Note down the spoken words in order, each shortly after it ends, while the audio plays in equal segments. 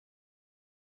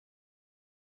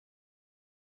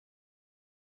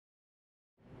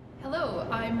Hello,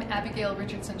 I'm Abigail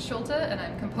Richardson Schulte, and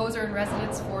I'm composer in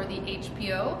residence for the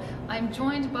HPO. I'm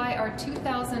joined by our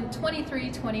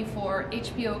 2023-24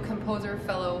 HPO Composer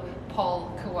Fellow,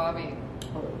 Paul Kawabe.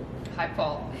 Hello. Hi,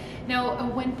 Paul.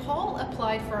 Now, when Paul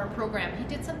applied for our program, he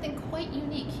did something quite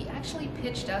unique. He actually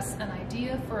pitched us an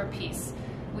idea for a piece.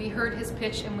 We heard his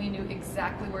pitch and we knew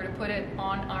exactly where to put it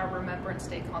on our Remembrance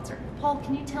Day concert. Paul,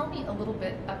 can you tell me a little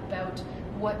bit about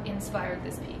what inspired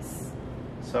this piece?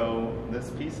 So this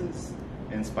piece is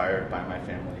inspired by my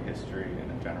family history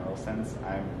in a general sense.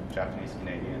 I'm Japanese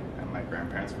Canadian and my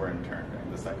grandparents were interned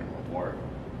during the Second World War.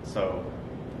 So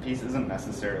the piece isn't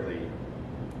necessarily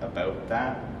about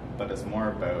that, but it's more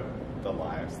about the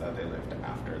lives that they lived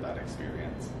after that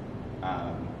experience.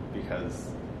 Because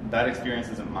that experience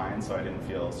isn't mine, so I didn't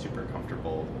feel super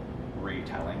comfortable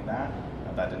retelling that.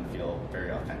 That didn't feel very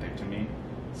authentic to me.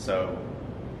 So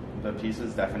the piece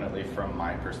is definitely from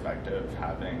my perspective,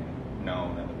 having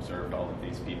known and observed all of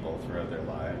these people throughout their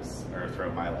lives, or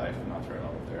throughout my life, not throughout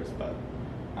all of theirs, but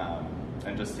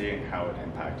and just seeing how it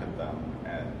impacted them,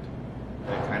 and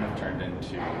it kind of turned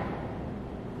into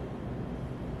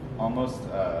almost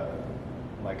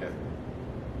like a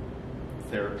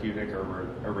therapeutic or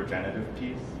a regenerative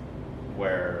piece,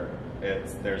 where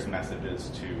there's messages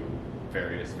to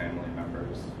various family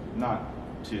members, not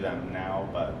to them now,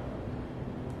 but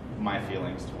my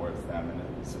feelings towards them, and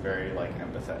it's a very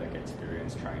empathetic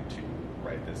experience trying to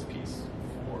write this piece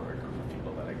for a group of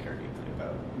people that I care deeply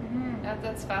about.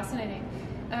 That's fascinating.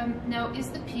 Now, is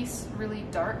the piece really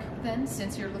dark then,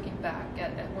 since you're looking back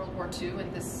at World War II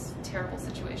and this terrible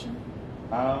situation?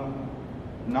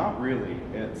 Not really.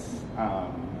 It's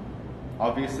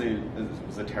obviously it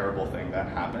was a terrible thing that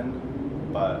happened,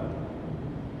 but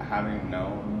having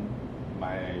known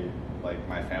my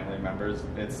family members,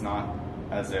 it's not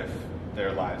as if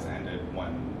their lives ended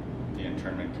when the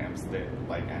internment camps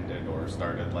ended or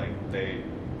started. They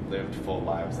lived full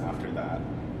lives after that,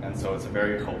 and so it's a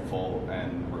very hopeful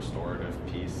and restorative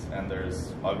piece. And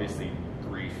there's obviously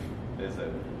grief is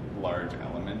a large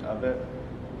element of it,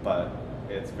 but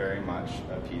it's very much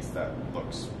a piece that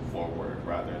looks forward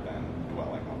rather than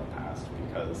dwelling on the past,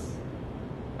 because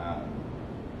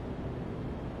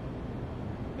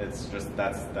it's just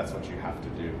that's what you have to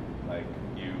do.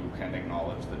 You can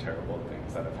acknowledge the terrible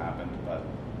things that have happened, but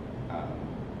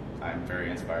I'm very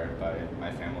inspired by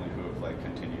my family who have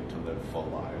continued to live full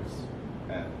lives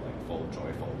and full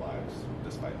joyful lives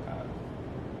despite that.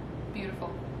 Beautiful.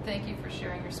 Thank you for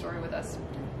sharing your story with us.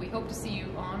 We hope to see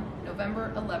you on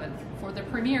November 11th for the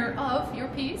premiere of your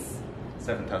piece,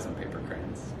 7,000 Paper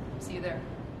Cranes. See you there.